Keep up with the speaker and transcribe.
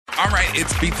All right,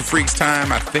 it's Beat the Freaks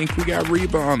time. I think we got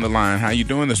Reba on the line. How you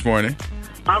doing this morning?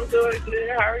 I'm doing good.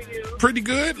 How are you? Pretty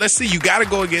good. Let's see. You got to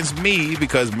go against me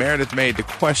because Meredith made the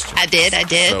question. I did.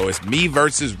 So it's me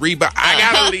versus Reba. I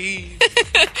got to lead.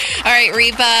 All right,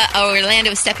 Reba.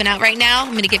 Orlando is stepping out right now.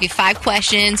 I'm going to give you 5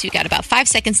 questions. You got about 5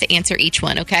 seconds to answer each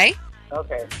one, okay?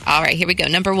 Okay. All right, here we go.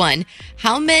 Number 1.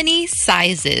 How many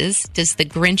sizes does the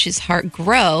Grinch's heart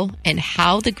grow, and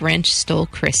how the Grinch stole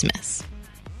Christmas?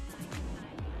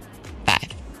 5.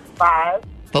 5.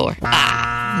 4. Nope,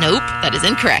 that is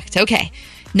incorrect. Okay.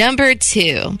 Number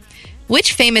 2.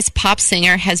 Which famous pop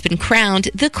singer has been crowned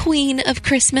the Queen of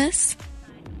Christmas?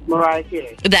 Mariah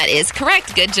Carey. That is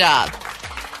correct. Good job.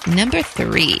 Number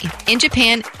 3. In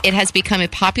Japan, it has become a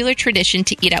popular tradition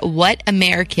to eat at what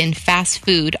American fast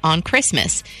food on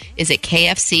Christmas? Is it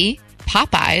KFC,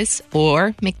 Popeyes,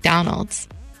 or McDonald's?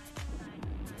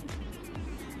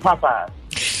 Popeye.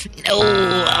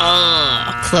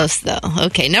 No. Close, though.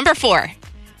 Okay, number 4.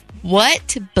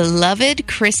 What beloved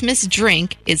Christmas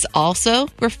drink is also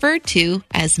referred to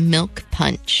as milk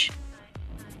punch?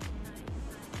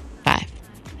 5.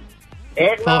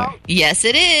 Eggnog. 4. Yes,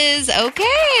 it is.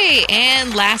 Okay.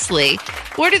 And lastly,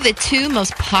 what are the 2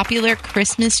 most popular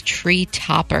Christmas tree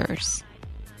toppers?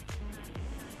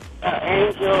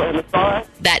 Angel and the Star.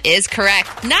 That is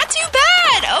correct. Not too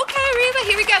bad. Okay, Reba,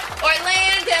 here we go. Orlando.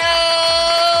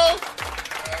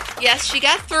 Yes, she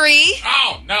got 3.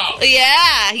 Oh, no.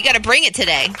 Yeah, you got to bring it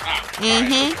today.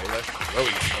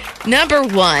 Number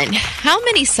 1. How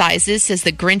many sizes does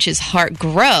the Grinch's heart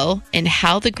grow, and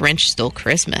how the Grinch stole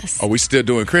Christmas? Are we still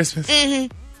doing Christmas?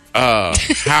 Mm-hmm.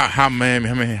 How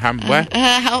many, what?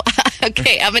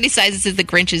 Okay, how many sizes does the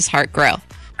Grinch's heart grow?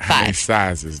 5. How many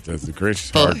sizes does the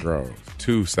Grinch's 4. heart grow?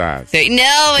 2 sizes. 3.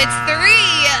 No, it's 3.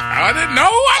 I didn't know.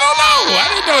 I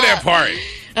didn't know that part.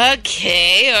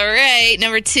 Okay, all right.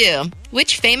 Number 2.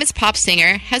 Which famous pop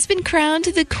singer has been crowned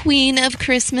the Queen of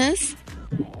Christmas?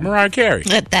 Mariah Carey.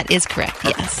 That is correct,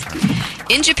 yes.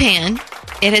 In Japan,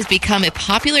 it has become a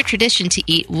popular tradition to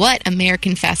eat what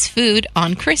American fast food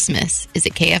on Christmas? Is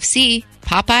it KFC,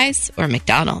 Popeyes, or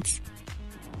McDonald's?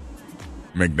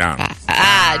 McDonald's. It's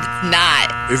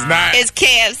not. It's not. It's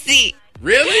KFC.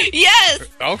 Really? Yes.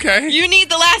 Okay. You need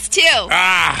the last 2.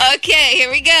 Okay, here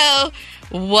we go.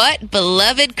 What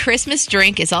beloved Christmas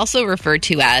drink is also referred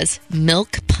to as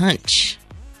milk punch?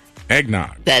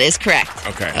 Eggnog. That is correct.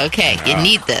 Okay. You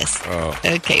need this.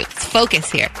 Okay, let's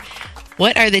focus here.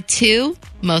 What are the 2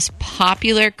 most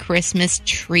popular Christmas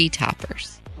tree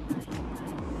toppers?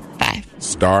 5.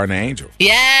 Star and Angel.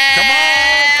 Yeah. Come on.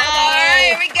 All right,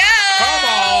 here we go. Come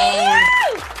on.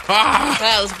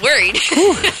 I was worried.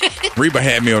 Reba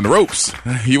had me on the ropes.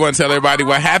 You want to tell everybody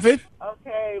what happened?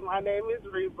 Okay, my name is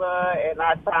Reba, and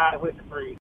I tied with the Freaks.